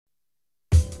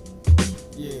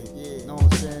Yeah, know what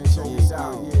I'm saying? Check this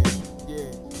out.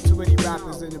 Yeah. Too many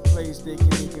rappers in the place, they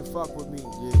can fuck with me.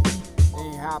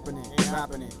 Ain't happening.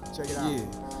 Check it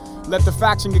out. Let the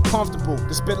faction get comfortable.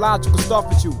 To spit logical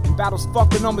stuff at you. In battles,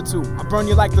 fuck the number 2. I burn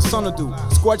you like the sun will do.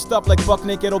 Scorched up like buck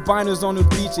naked albinos on new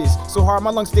beaches. So hard my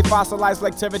lungs stay fossilized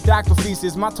like pterodactyl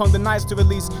feces. My tongue denies to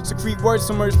release. Secrete words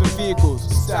submerged in vehicles.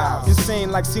 Style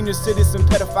insane like senior citizen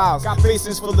pedophiles. Got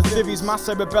bases full of theories. My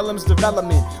cerebellum's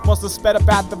development must have sped up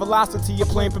at the velocity of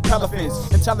plane propeller fins.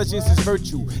 Intelligence is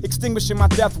virtue, extinguishing my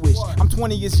death wish. I'm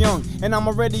 20 years young and I'm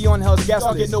already on hell's guest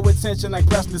list. Get no attention like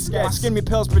breathless sketch. My skin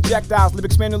repels projectiles.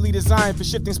 Lyrics manually designed for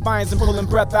shifting spines and pulling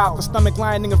breath out. The stomach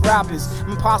lining of rappers,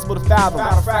 impossible to fathom.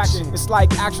 Not a fraction. It's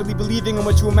like actually believing in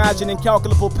what you imagine.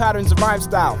 Incalculable patterns of rhyme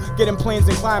style. Getting planes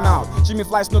and climb out. Jimmy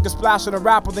Fly Snooker splash on a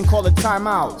rapper, then call it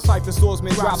timeout. Cypher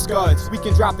swordsman drop scuds. We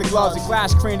can drop the gloves and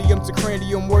clash cranium to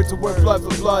cranium, word to word, blood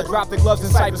for blood. Drop the gloves in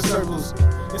cypher circles.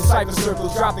 In cypher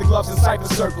circles, drop the gloves in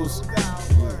cypher circles.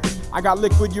 I got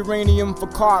liquid uranium for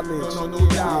cartilage. No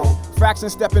doubt. Fraction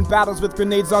step in battles with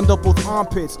grenades under both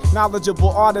armpits. Knowledgeable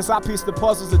artists, I piece the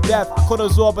puzzles of death. I could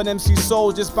absorb an MC's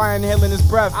soul just by inhaling his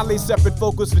breath. I lay separate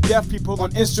focus for deaf people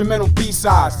on instrumental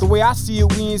B-sides. The way I see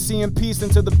it, we ain't seeing peace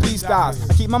until the beast dies.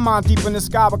 I keep my mind deep in the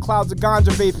sky with clouds of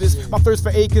ganja vapors. My thirst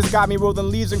for acres got me rolling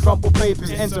leaves and crumpled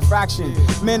papers. Enter fraction,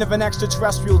 men of an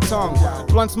extraterrestrial tongue.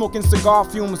 Blunt smoking cigar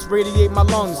fumes radiate my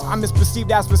lungs. I'm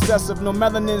misperceived as recessive, no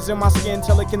melanins in my skin,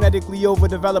 telekinetically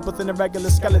overdeveloped within a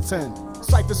regular skeleton.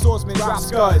 Cypher swordsman drop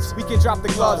scuds. We can drop the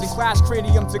gloves and clash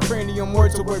cranium to cranium,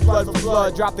 word to word, blood for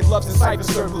blood. Drop the gloves in cypher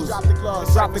circles. Drop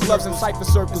the gloves in cypher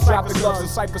circles. Drop the gloves in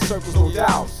cypher circles, no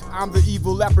doubt. I'm the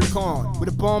evil leprechaun with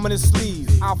a bomb in his sleeve.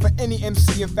 Out for any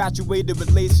MC infatuated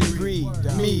with lace and greed.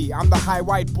 Me, I'm the high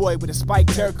white boy with a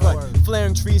spiked haircut,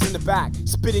 flaring trees in the back,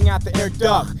 spitting out the air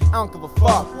duct. I don't give a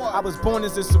fuck. I was born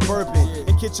as a suburban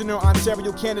in Kitchener,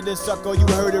 Ontario, Canada, sucker. You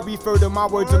heard it. Refer to my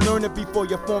words and learn it before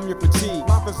you form your critique.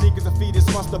 My physique is a fetus,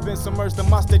 must have been submerged in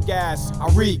mustard gas. I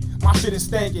reek, my shit is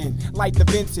stinking like the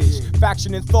vintage.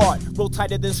 Faction and thought, roll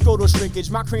tighter than scrotal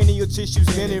shrinkage. My cranial tissues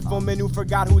dented for men who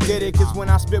forgot who did it. Cause when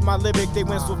I spit my lyric, they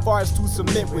went so far as to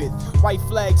submit with white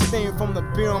flags stained from the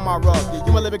beer on my rug.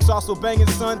 You my lyrics also banging,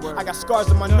 son. I got scars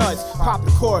on my nuts. Pop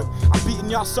the cork, I'm beating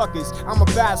y'all suckers. I'm a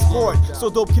bad sport. So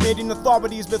dope Canadian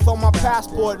authorities with on my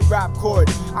passport. Rap court,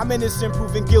 I'm innocent,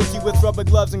 proven guilty with rubber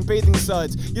gloves and bathing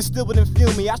suds. You still wouldn't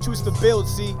feel me, I choose to build,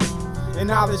 see? And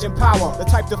knowledge and power, the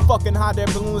type to fucking hide their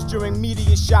balloons during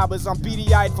meteor showers. I'm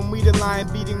beady-eyed from weed and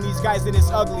line, beating these guys and it's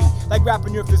ugly. Like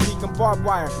rapping your physique and barbed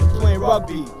wire and playing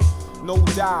rugby. No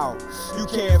doubt, you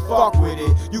can't fuck with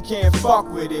it. You can't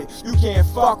fuck with it. You can't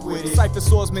fuck with it. Cypher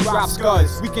swordsman drop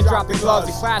scuds. We can drop the gloves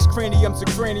and clash cranium to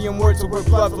cranium, word to word,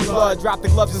 blood for blood. Drop the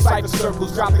gloves in cypher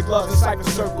circles. Drop the gloves in cypher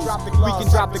circles. We can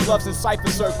drop the gloves in cypher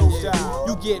circles.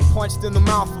 You get punched in the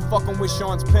mouth for fucking with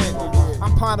Sean's pen.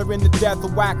 I'm pondering the death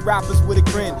of whack rappers with a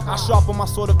grin. I sharpen my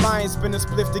sword of iron, spin a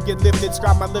spliff to get lifted.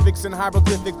 Scribe my lyrics in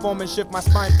hieroglyphic form and shift my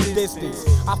spine to distance.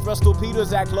 I thrust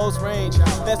torpedoes at close range.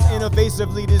 That's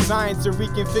innovatively designed to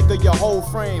reconfigure your whole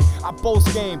frame. I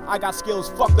boast game, I got skills,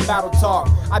 fuck the battle talk.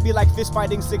 I be like fist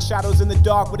fighting 6 shadows in the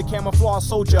dark with a camouflage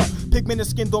soldier. Pigmented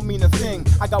skin don't mean a thing.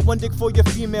 I got 1 dick for your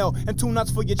female and 2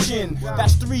 nuts for your chin.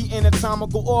 That's 3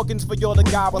 anatomical organs for y'all to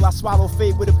guide while I swallow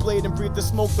fate with a blade and breathe the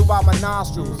smoke throughout my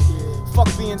nostrils. Fuck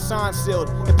being sign sealed.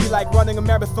 It'd be like running a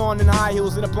marathon in high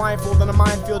heels in a blindfold on a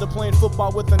minefield or playing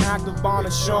football with an active Bond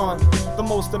and Sean. The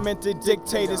most demented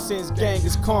dictator since gang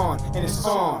is con, and it's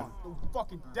on. No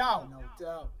fucking doubt. No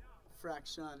doubt.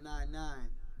 Fraction 99.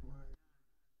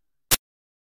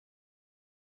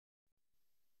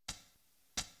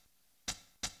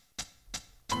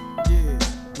 Yeah,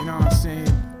 you know what I'm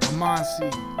saying? My mind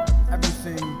see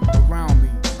everything around me,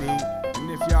 B.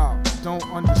 And if y'all don't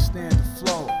understand the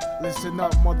flow, listen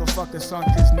up, motherfucker, son,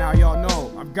 cause now y'all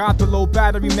know. I've got the low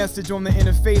battery message on the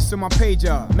interface of my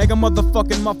pager. Mega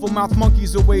motherfucking muffle mouth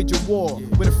monkeys will wage a war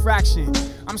with a fraction.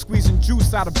 I'm squeezing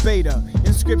juice out of beta.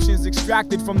 Inscriptions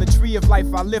extracted from the tree of life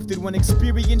I lifted when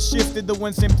experience shifted the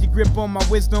once empty grip on my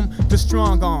wisdom to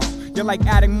strong arm. You're like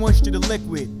adding moisture to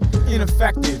liquid.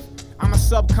 Ineffective. I'm a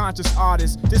subconscious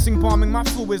artist, dissing bombing my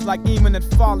fluids like aiming at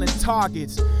fallen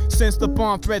targets. Since the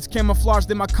bomb threats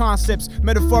camouflaged in my concepts,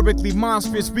 metaphorically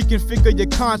monstrous, reconfigure your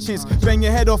conscience, bang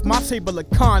your head off my table of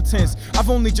contents.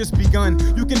 I've only just begun,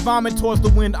 you can vomit towards the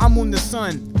wind, I'm on the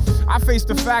sun. I face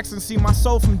the facts and see my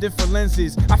soul from different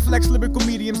lenses. I flex lyrical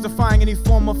mediums defying any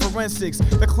form of forensics.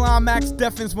 The climax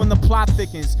deafens when the plot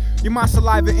thickens. My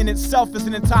saliva in itself is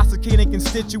an intoxicating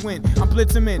constituent. I'm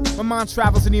blitzing. My mind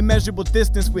travels an immeasurable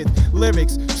distance with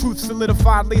lyrics. Truth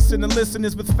solidified, lacing the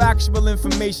listeners with factual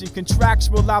information.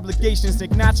 Contractual obligations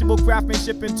sink natural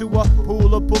craftsmanship into a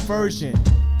pool of perversion.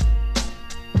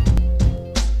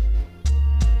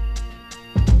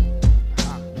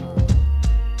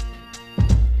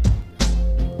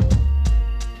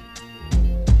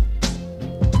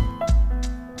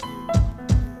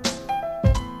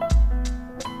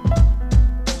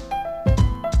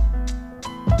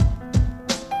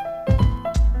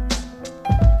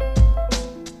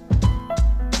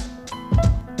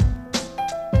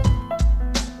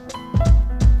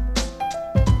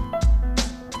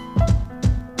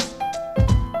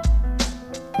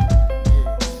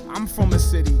 From a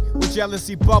city where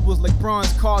jealousy bubbles like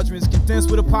bronze cauldrons, condensed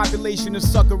with a population of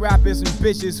sucker rappers and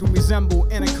bitches who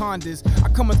resemble anacondas. I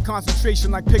come with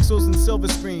concentration like pixels and silver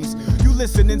screens. You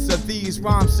listening to these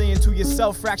rhymes saying to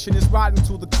yourself, fraction is rotten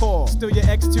to the core. Still your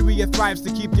exterior thrives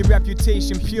to keep your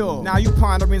reputation pure. Now you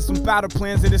pondering some battle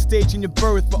plans at a stage in your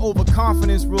birth, but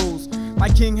overconfidence rules.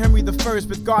 Like King Henry I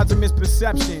with guards of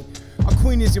misperception. A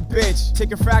queen is your bitch.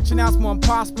 Take a fraction out's more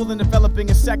impossible than developing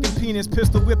a second penis.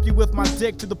 Pistol whip you with my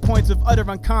dick to the point of utter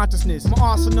unconsciousness. My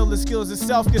arsenal of skills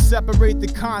itself can separate the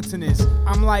continents.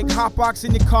 I'm like hotbox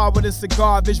in your car with a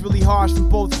cigar, visually harsh from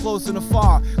both close and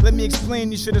afar. Let me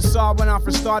explain, you should have saw when I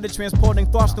first started transporting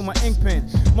thoughts through my ink pen.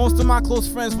 Most of my close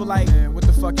friends were like, man, what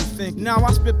the fuck you think? Now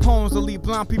I spit poems that leave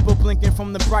blind people blinking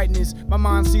from the brightness. My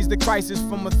mind sees the crisis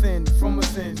from within, from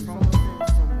within, from within.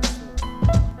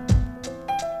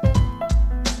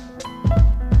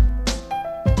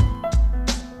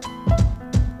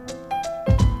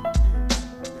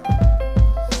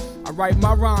 I write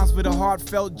my rhymes with a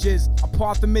heartfelt gist. I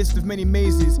part the midst of many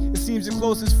mazes. It seems your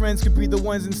closest friends could be the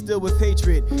ones instilled with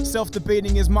hatred.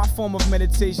 Self-debating is my form of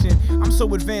meditation. I'm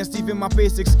so advanced, even my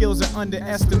basic skills are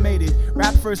underestimated.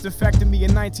 Rap first affected me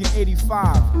in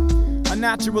 1985. A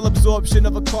natural absorption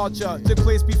of a culture took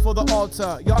place before the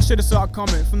altar. Y'all should've saw it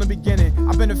coming from the beginning.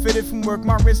 I benefited from work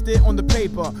my wrist did on the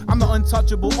paper. I'm the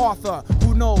untouchable author.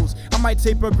 Who knows? I might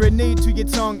tape a grenade to your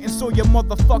tongue and sew your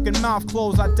motherfucking mouth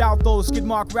closed. I doubt those skid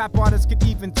mark rap artists could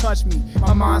even touch me.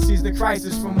 My mind sees the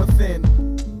crisis from within.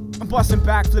 I'm busting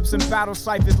backflips and battle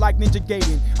ciphers like Ninja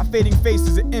Gaiden. I'm fading face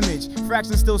as an image.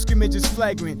 Fraction still scrimmage is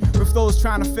flagrant. With those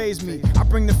trying to phase me, I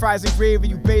bring the fries and gravy.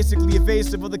 You basically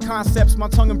evasive of the concepts my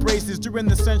tongue embraces during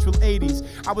the Central 80s.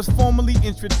 I was formally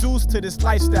introduced to this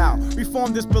lifestyle.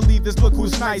 Reform disbelievers, look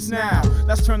who's nice now.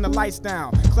 Let's turn the lights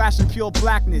down. Clash in pure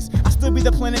blackness. I still be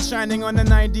the planet shining on the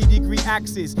 90-degree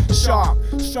axis. Sharp,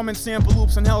 strumming sample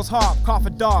loops on Hell's Harp. Cough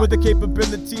a dart with the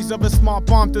capabilities of a small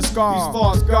bomb to scar these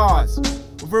false gods.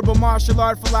 Verbal martial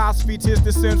art philosophy, tears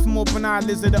descend from open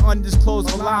eyelids at an undisclosed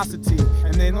velocity.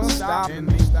 And they don't stop me, and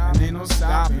they don't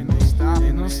stop me, and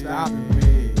they don't stop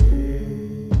me.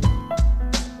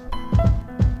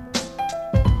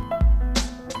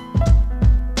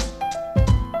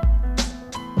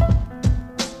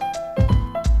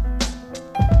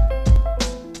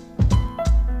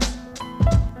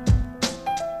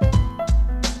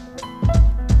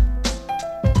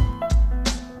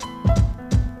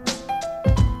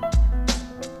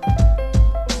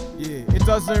 It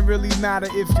doesn't really matter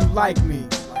if you like me.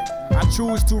 I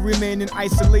choose to remain in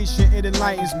isolation, it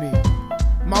enlightens me.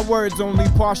 My words only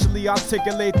partially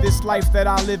articulate this life that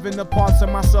I live in, the parts of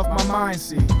myself my mind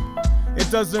see.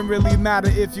 It doesn't really matter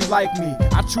if you like me.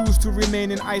 I choose to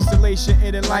remain in isolation,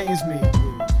 it enlightens me.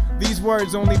 These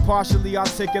words only partially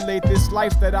articulate this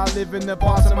life that I live in, the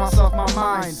parts of myself my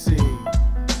mind see.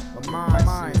 My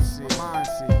mind see, my mind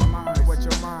see, my mind see, what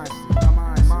your mind see, my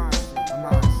mind see, my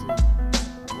mind see.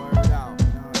 Word out, you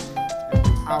know what I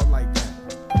mean? Out like that,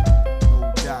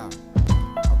 no doubt.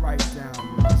 I write down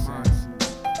what my mind sees,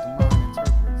 the mind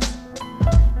interprets, you know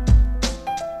what I mean?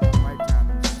 I write down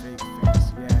those fake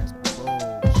fancy ass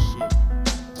bullshit.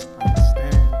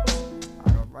 Understand? I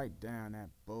don't write down that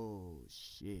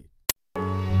bullshit.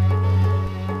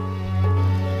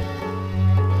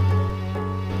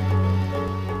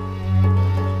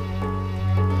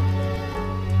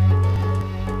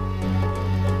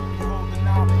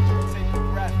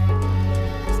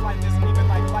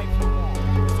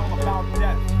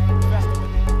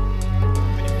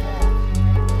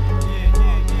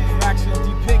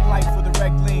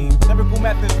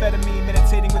 Methamphetamine,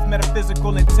 meditating with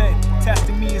metaphysical intent.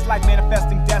 Manifesting me is like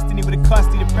manifesting destiny with a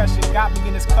custody depression. Got me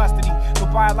in its custody. No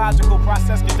biological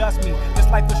process can dust me. This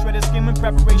life was shredded skim in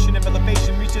preparation of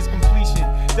elevation reaches completion.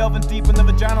 Delving deep in the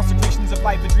vaginal secretions of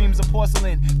life and dreams of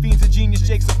porcelain. Fiends of genius,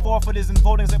 jakes of forfeiters and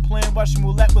votings that playing Russian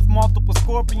roulette with multiple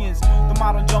scorpions. The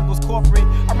modern jungle's corporate.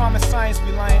 I rhyme in science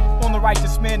relying on the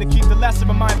righteous man to keep the lesser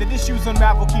in mind that issues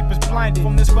unravel, keep us blinded.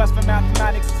 From this quest for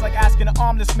mathematics, it's like asking an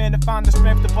armless man to find the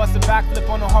strength to bust a backflip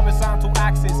on a horizontal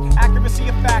axis. Accuracy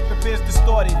of fact appears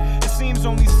distorted. It seems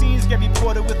only scenes get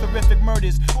reported with horrific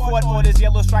murders. Court orders,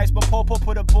 yellow stripes, but Popo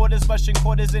put up borders, rushing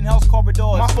quarters in hell's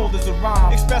corridors. My folders of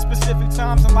rhyme express specific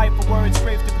times in life for words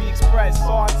craved to be expressed.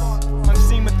 Thoughts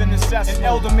unseen within the cess. An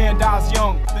elder man dies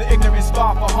young, the ignorant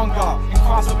starve for hunger.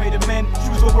 Incarcerated men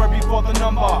choose the word before the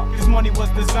number. Cause money was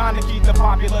designed to keep the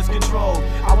populace controlled.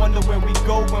 I wonder where we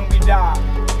go when we die.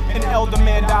 An elder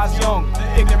man dies young,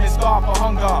 the ignorant starve for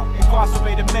hunger.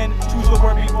 Incarcerated men choose the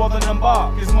word before the number.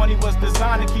 Cause money was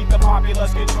designed to keep the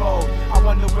populace controlled. I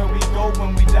wonder where we go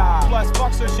when we die. Plus,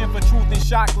 fuck searching for truth in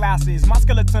shot glasses. My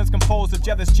skeleton's composed of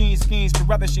jealous gene schemes for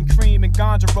relish and cream and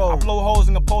ganja roll. I blow holes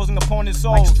in opposing opponents'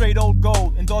 souls like straight old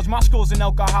gold. Indulge my scrolls in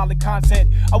alcoholic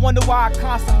content. I wonder why I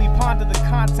constantly ponder the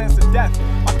contents of death.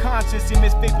 My conscience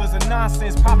emits papers of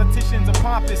nonsense. Politicians are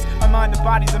pompous. My mind and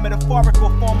body's a metaphorical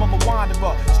form of a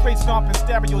wanderer. Straight stomping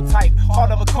stereotype, heart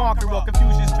of a conqueror.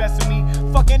 Confusion stressing me.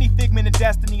 Fuck any figment of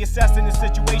destiny. Assessing the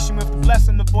situation with the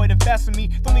blessing to avoid infesting me.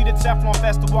 Don't need a Teflon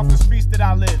vest to walk the streets that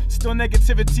I live. Still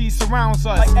negativity surrounds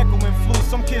us like echoing flu.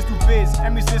 Some kids do biz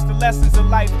and resist the lessons of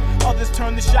life. Others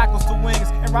turn the shackles to wings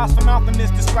and rise from out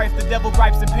amidst the strife. The devil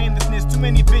gripes and painlessness. Too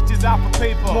many bitches out for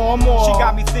paper. More and more. She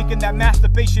got me thinking that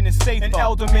masturbation is safer. An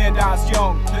elder man dies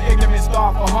young. The ignorant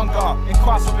starve for hunger.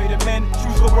 Incarcerated men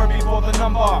choose the word before the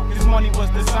number. Cause money was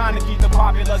designed to keep the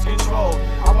populace controlled.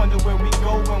 I wonder where we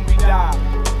go when we die.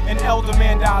 An elder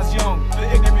man dies young,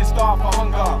 the ignorant starve for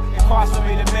hunger.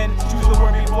 Incarcerated men choose the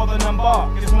word before the number.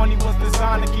 Cause money was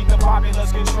designed to keep the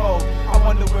populace controlled. I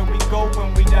wonder where we go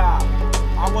when we die.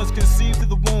 I was conceived through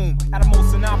the womb at a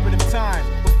most inoperative time.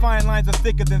 With fine lines are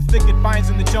thicker than thicket vines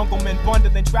in the jungle. Men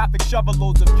bundled in traffic shovel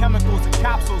loads of chemicals and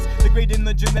capsules degrading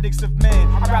the genetics of men.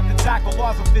 I rap to tackle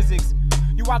laws of physics.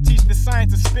 I teach the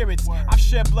science of spirits. I've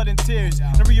shed blood and tears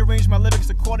and rearranged my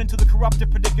lyrics according to the corrupted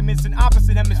predicaments in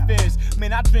opposite hemispheres.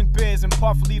 Man, I drink beers and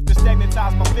puff leaf to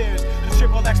stagnatize my fears. The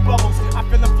triple X bubbles, I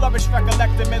feel them flourish,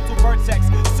 recollect the mental vertex.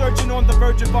 Surging on the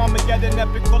verge of Armageddon,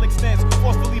 epic full extents.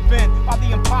 Forcefully bent by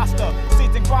the imposter.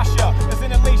 Satan Grasha, as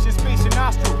inhalation, space and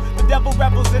nostril. The devil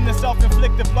revels in the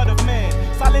self-inflicted blood of man.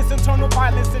 Silence internal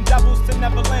violence and devils to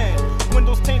Neverland.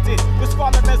 Windows tainted with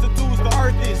scarlet residues, the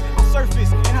earth is. I'll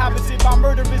surface, inhabited by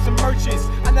murderers and merchants.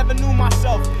 I never knew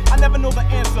myself, I never know the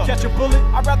answer. Catch a bullet,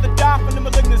 I'd rather die from the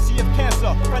malignancy of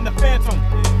cancer. Friend the phantom,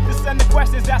 this and the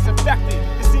questions that's infected.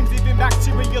 It seems even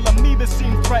bacterial amoeba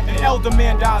seem threatened. An elder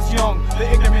man dies young,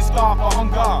 the ignorant starve for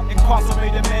hunger.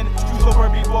 Incarcerated men choose the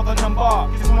word before the number.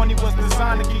 His money was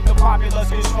designed to keep the populace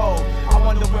controlled. I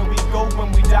wonder where we go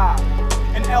when we die.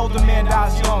 An elder man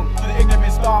dies young, the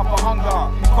ignorant starve for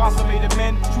hunger. Incarcerated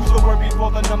men choose the word before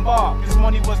the number. His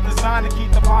money was designed to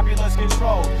keep the populace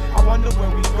controlled. I wonder where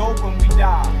we go when we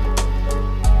die.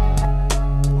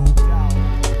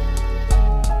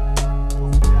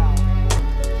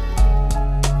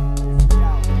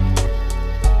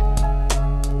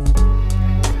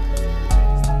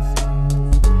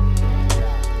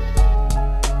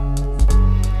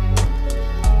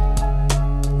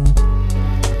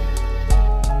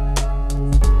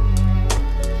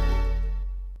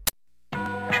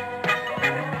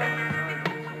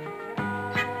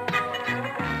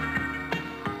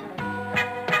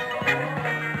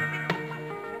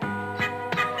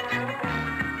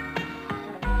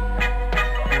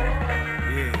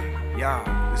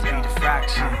 This be the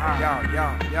fraction.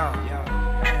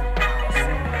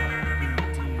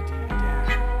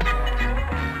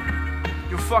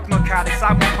 Yo, fuck narcotics,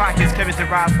 I want pockets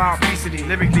characterized by obesity.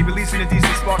 Lyrically releasing a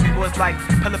decent sparking words like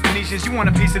Peloponnesians. You want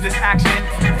a piece of this action?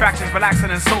 Fractions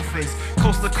relaxing and sofas.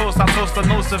 Coast to coast, I toast the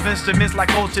notes of instruments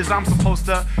like ultras. I'm supposed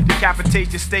to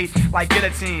decapitate your state like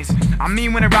guillotines. I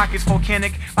mean when the rock is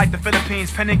volcanic, like the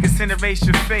Philippines, penning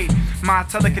incineration fate. My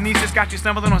telekinesis got you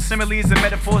stumbling on similes and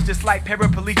metaphors just like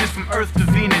paraplegics from Earth to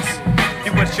Venus.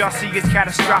 And what y'all see is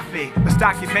catastrophic. It's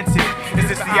documented. Is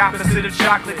this the opposite of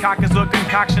chocolate? Cock is a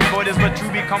concoction. Void is what you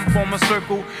become, form a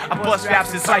circle. I bust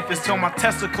raps and ciphers till my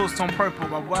testicles turn purple.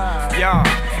 Yeah,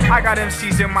 I got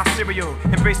MCs in my cereal.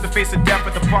 Embrace the face of death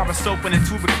with the bar of soap and a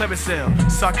tube of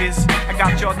Clearasil. Suckers, I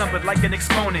got y'all numbered like an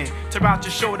exponent. Tear out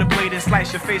your shoulder blade and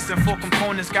slice your face in 4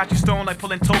 components. Got you stoned like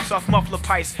pulling totes off muffler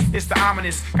pipes. It's the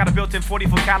ominous. Got a built-in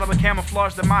 44 caliber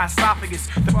camouflage to my esophagus.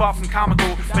 The far from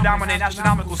comical, predominant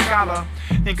astronomical scholar.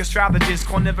 Think astrologist,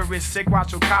 carnivorous, sick,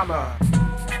 watch your collar.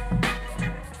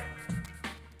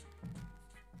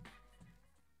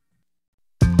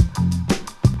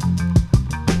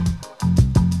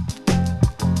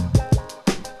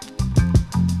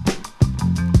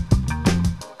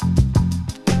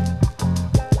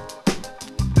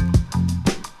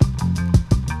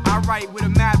 With a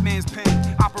madman's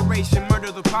pen, operation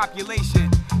murder the population.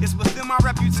 It's within my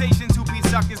reputation to be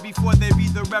suckers before they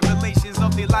read the revelations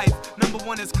of their life. Number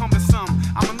one is cumbersome.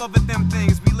 I'm in love with them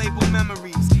things we label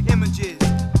memories, images,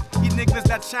 enigmas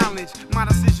that challenge my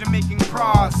decision-making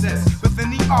process.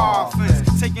 Within the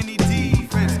offense, take any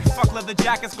defense. Fuck leather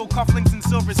jackets, gold cufflinks, and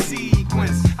silver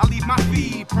sequins. I leave my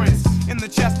feet prints in the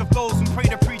chest of those who pray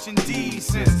to preach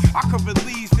indecence. I could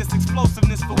release this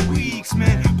explosiveness for weeks,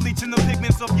 man. Bleaching the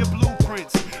pigments of your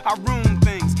blueprints. I ruin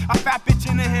things. A fat bitch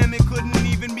in a hammock couldn't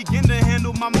even begin to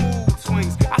handle my mood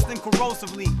swings. I stink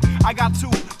corrosively. I got 2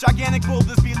 gigantic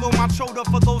boulders below my shoulder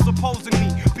for those opposing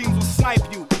me. Beams will snipe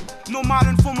you. No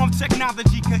modern form of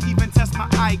technology can even test my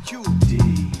IQ.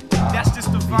 That's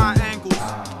just Devine Angels.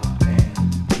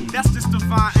 That's just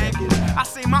Devine Angels. I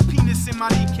say my penis and my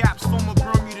kneecaps form a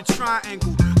Bermuda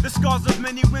triangle. The scars of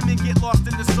many women get lost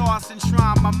in the sauce and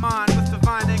shrine my mind with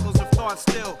Devine Angles of thought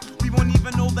still. We won't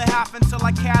even know the half until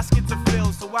our caskets are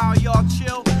filled. So while y'all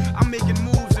chill, I'm making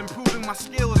moves, improving my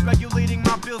skills, regulating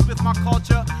my bills with my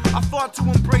culture. I thought to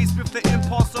embrace with the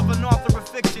impulse of an author of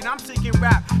fiction. I'm taking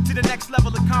rap to the next level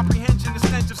of comprehension. The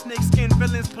stench of snakeskin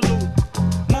villains pollute.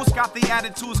 Most got the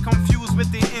attitudes confused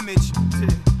with their image.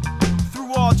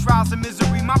 Through all trials and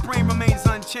misery, my brain remains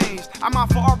unchanged. I'm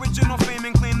out for original fame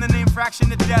and claim the name fraction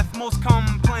to death. Most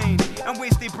complain and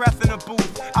waste their breath in a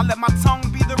booth. I let my tongue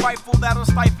be the rifle that'll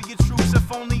stifle your truths.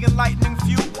 If only enlightening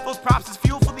few, those props is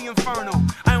fuel for the inferno.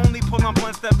 I only pull on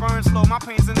blunts that burn slow. My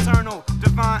pain's internal.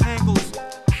 Devine Angels.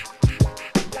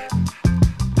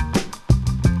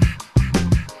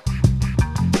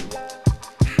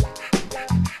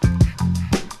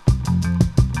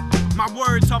 My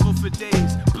words hover for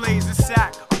days, blaze a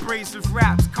sack, abrasive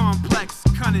raps, complex,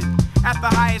 cunning. At the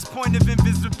highest point of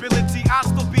invisibility, I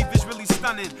still be visually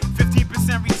stunning.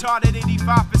 15% retarded,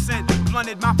 85%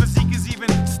 blunted. My physique is even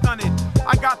stunning.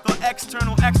 I got the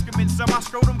external excrements of my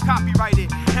scrotum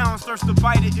copyrighted. Hounds thirst to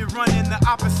bite it, it run in the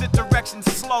opposite direction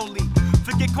slowly.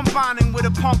 Forget combining with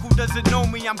a punk who doesn't know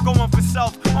me. I'm going for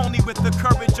self, only with the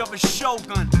courage of a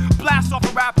shogun. Blast off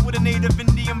a rapper with a native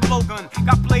Indian blowgun.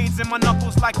 Got blades in my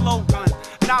knuckles like Logan.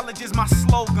 Knowledge is my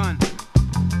slogan.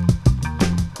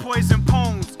 Poison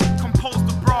poems, composed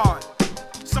abroad.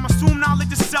 Some assume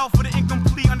knowledge is self with an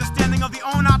incomplete understanding of the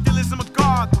own idealism of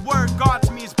God. The word God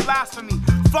to me is blasphemy.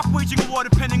 Fuck waging a war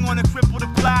depending on a cripple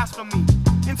of blasphemy.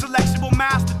 Intellectual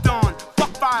mastodon.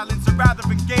 Fuck violence and rather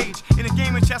engage in a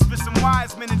game of chess with some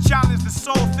wise men and challenge the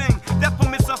soul thing that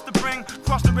permits us to bring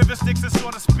across the river Styx and so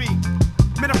to speak.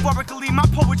 Metaphorically, my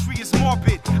poetry is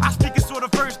morbid. I speak a sort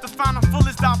of verse to find a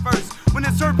fullest diverse. When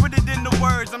interpreted in the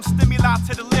words, I'm stimuli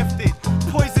to the lifted,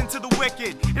 poison to the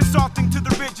wicked, insulting to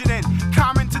the rigid, and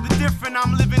common to the different.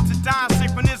 I'm living to die in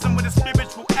synchronism with a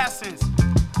spiritual essence.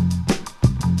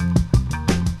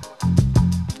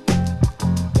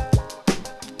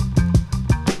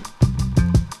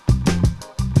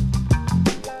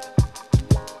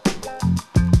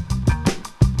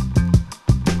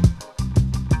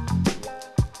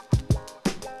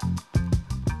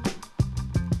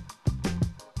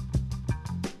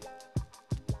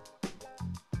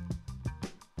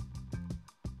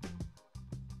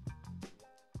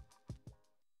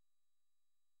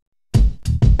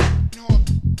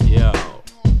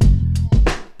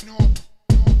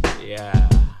 Yeah,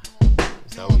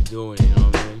 that's how we doing, you know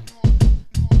what I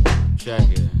mean? Check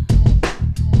it.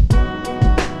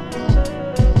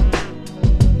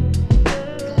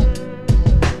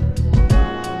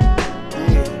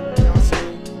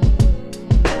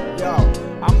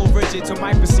 To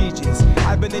my procedures,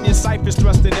 I've been in your ciphers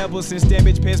thrusting elbows since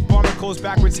damage past barnacles,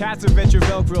 backwards hats, adventure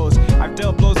velcros. I've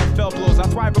dealt blows and felt blows. I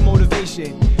thrive on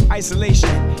motivation, isolation,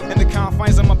 in the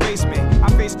confines of my basement. I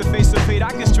face the face of fate.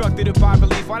 I constructed it by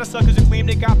belief. Why the suckers who claim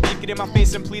they got beef get in my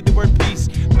face and plead the word peace?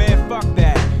 Man, fuck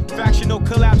that. Fractional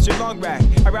collapse your lung rack.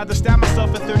 I'd rather stab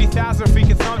myself at 30,000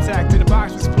 freaking thumbtack in a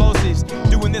box with explosives.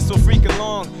 Doing this so freaking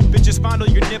long. Bitches fondle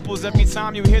your nipples every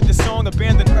time you hear the song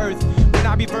Abandon Earth. When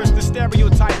I reverse the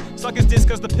stereotype, suckers diss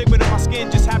cause the pigment on my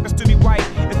skin just happens to be white.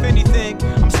 If anything,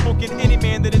 I'm smoking any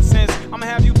man that it sends. I'ma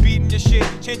have you beating your shit,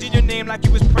 changing your name like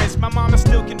you was Prince. My mom is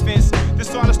still convinced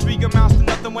this artistry amounts to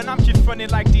nothing when I'm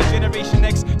confronted like D-Generation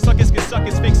X. Suckers get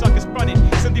suckers, fake suckers fronted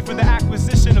simply for the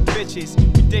acquisition of bitches.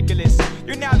 Ridiculous.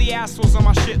 You're now the assholes on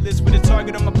my shit list with a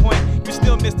target on my point. You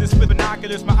still miss this with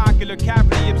binoculars. My ocular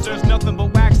cavity observes nothing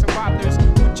but wax and wobblers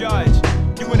who judge.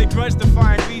 You with a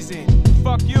grudge-defying reason.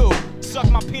 Fuck you. Suck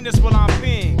my penis while I'm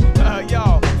peeing.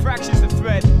 Yo, fractions of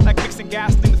thread, like mixing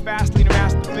gasoline with Vaseline or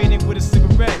masturbating with a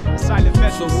cigarette. Silent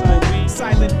vets, so who are we?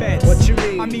 Silent vets. What you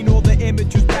mean? I mean all the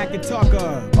images back in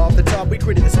Tucker. Off the top, we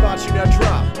created the spots you now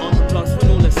drop. On the blocks with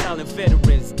all the silent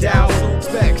veterans. Down,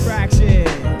 specs. Fraction.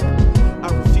 I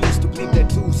refuse to believe that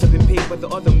dues have been paid by the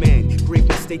other man. Grave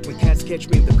mistake when cats catch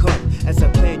me in the cut. As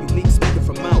I plan, you leak speaking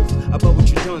from mouth about what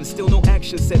you done. Still no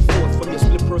action set forth from your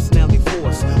split personality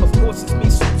force. Of course it's me,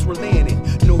 Soups relaying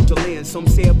it. No delaying. Some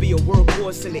say I'll be a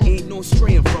workhorse and there ain't no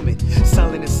straying from it.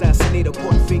 Silent assassinator,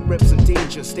 putting fake reps in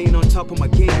danger. Staying on top of my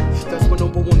game, that's my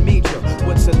 #1 major.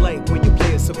 What's it like when you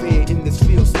play a surveyor in this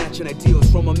field? Snatching ideals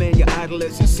from a man you idol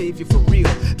as your savior for real.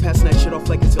 Passing that shit off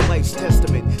like it's your life's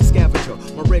testament. Scavenger,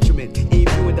 my regiment. Ain't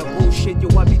viewing that bullshit, yo,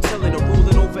 I be telling her.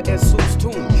 Rolling over as Soups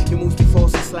tomb. Your moves be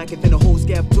false and slacker than a hose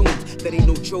gap doomed. That ain't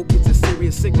no joke, it's a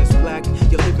serious sickness, black.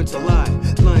 You're living to lie,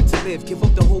 lying to live. Give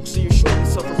up the hope so you surely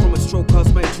suffer from a stroke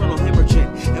caused by internal hemorrhaging.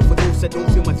 And for those that don't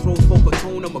feel my throat's vocal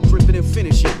tone, I'ma grip it and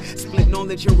finish it. Split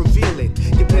knowledge and reveal it.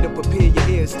 You better prepare your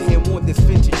ears to hear more of this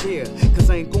vintage here. Cause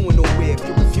I ain't going nowhere if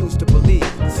you refuse to believe.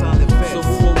 Silent vets. So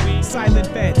who are we? Silent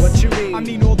vets. What you mean? I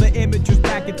mean all the images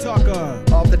back in Tucker.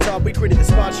 Off the top, we created the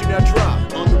spots you now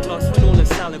drop. On the blocks with all the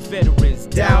silent veterans.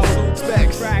 Down,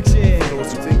 specs. Fraction. For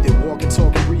those who think they're walking,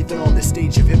 talking, breathing on the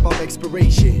stage of hip-hop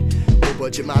expiration. No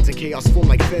budget minds and chaos form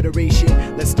like federation.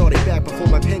 Let's start it back before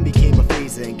my pen became a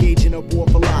phaser. Engaging up war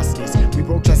velocities. We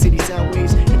broke Tri-City sound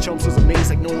waves, and chumps was amazed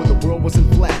like knowing the world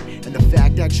wasn't flat. And the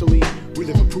fact actually, we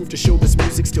live in proof to show this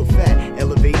music's still fat.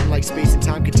 Elevating like space and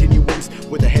time continuums,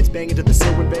 with the heads banging to the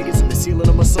silver Vegas and the ceiling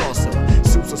of my saucer.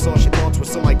 Soups or sauce your thoughts with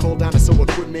some I call dinosaur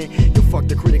equipment. You'll fuck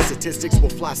the critics, statistics will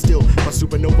fly still. My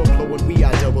supernova blowing, we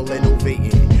are double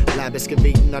innovating. Lab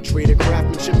excavating, I trade a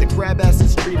craftsmanship. The crab ass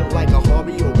is treated like a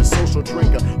hobby or a social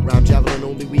drinker. Rhyme javelin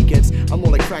only weekends. I'm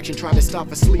more like Fraction trying to stop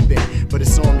for sleeping. But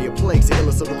insomnia plagues the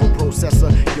illustrative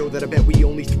processor. Yo, that I bet we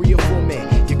only 3 or 4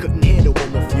 men. You couldn't handle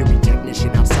one more fury technician.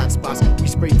 Outside spots, we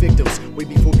spray victims way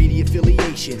before BD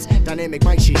affiliations. Dynamic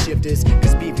mic shit shifters,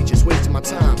 cause BV just wasting my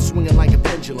time, swinging like a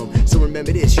pendulum. So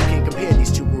remember this, you can't compare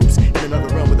these two groups. In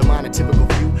another realm with a monotypical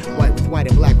view, white with white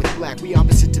and black with black. We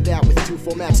opposite to that with 2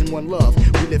 formats and 1 love.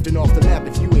 We lifting off the map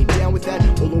if you ain't down with that.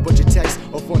 Or low budget text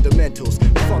or fundamentals.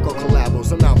 Fuck all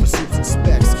collabos, I'm out for Soups and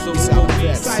specs. So silent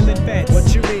vets. Silent vets.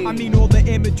 What you mean? I mean all the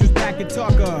images back in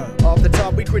Tucker. Off the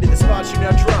top, we created the spots you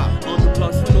now drop. On the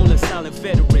blocks with all the silent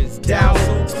veterans.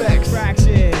 Down, specs.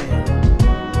 Fraction.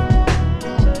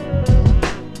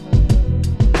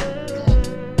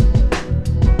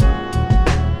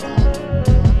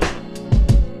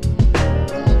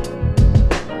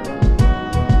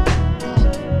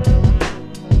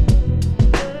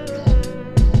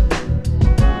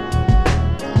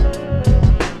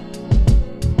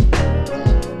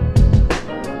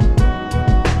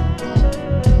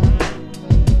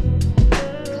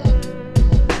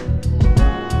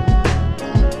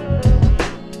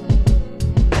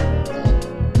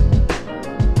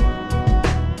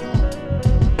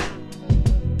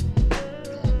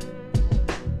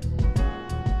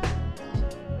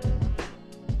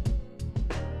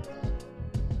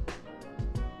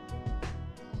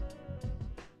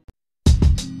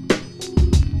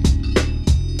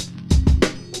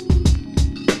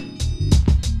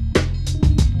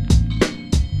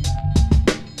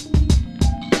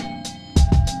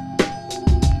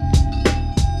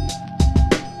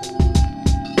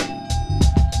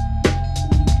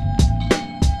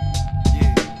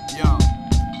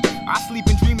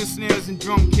 Snares and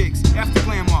drum kicks, after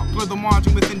glamour, blur the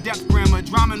margin with in-depth grammar,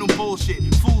 drama no bullshit,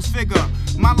 fool's figure.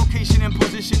 My location and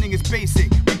positioning is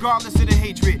basic, regardless of the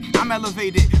hatred. I'm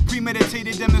elevated,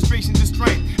 premeditated demonstrations of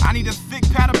strength. I need a thick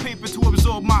pad of paper to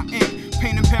absorb my ink.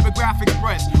 Paint and paragraph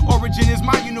express. Origin is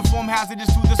my uniform,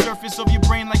 hazardous to the surface of your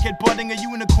brain like headbutting a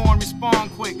unicorn.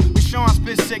 Respond quick, with Sean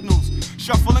spit signals.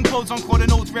 Shuffling clothes on quarter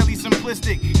notes, rarely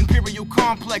simplistic. Imperial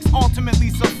complex, ultimately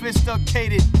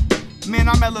sophisticated. Man,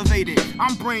 I'm elevated,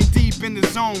 I'm brain deep in the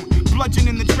zone. Bludgeon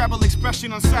in the treble,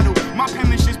 expression unsettled. My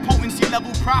penmanship's potency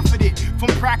level profited. From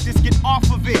practice, get off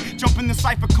of it. Jump in the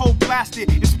cipher, code blasted.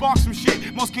 It sparks some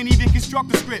shit. Most can't even construct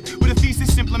the script. With a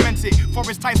thesis implemented.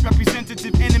 Forest types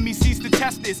representative, enemy cease to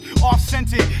test this.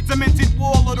 Off-centered, demented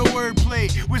wall of the wordplay.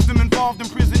 Wisdom involved in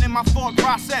prison in my thought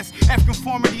process. F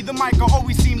conformity, the mic will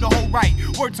always seem to hold right.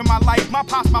 Word to my life, my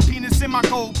pops, my penis in my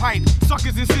gold pipe.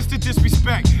 Suckers insist to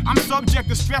disrespect. I'm subject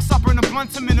to stress, I burn a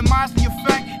blunt to minimize the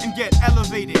effect and get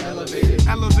elevated. Elevated,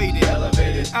 elevated,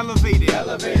 elevated,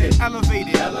 elevated,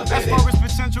 elevated, elevated. As far as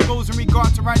potential goes in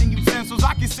regard to writing utensils,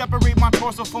 I can separate my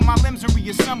torso from my limbs and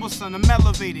reassemble, son. I'm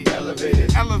elevated,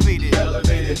 elevated, elevated,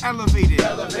 elevated, elevated,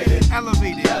 elevated,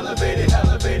 elevated, elevated,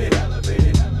 elevated, elevated,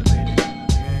 elevated.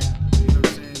 Man, you know what I'm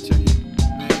saying? Check it,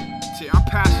 man. Shit, I'm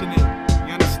passionate.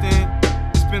 You understand?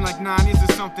 It's been like 9 years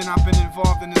or something I've been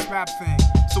involved in this rap thing.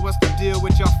 So what's the deal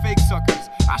with y'all fake suckers?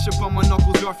 I should bump my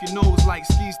knuckles off your nose like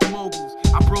skis to moguls.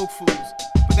 I broke fools,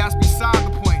 but that's beside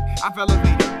the point. I've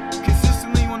elevated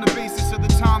consistently on the basis of the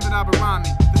time that I've been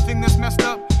rhyming. The thing that's messed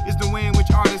up is the way in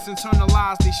which artists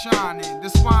internalize they shine in.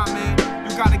 That's why, man,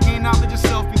 you gotta gain knowledge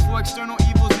yourself before external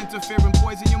evils interfere and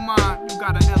poison your mind. You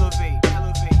gotta elevate.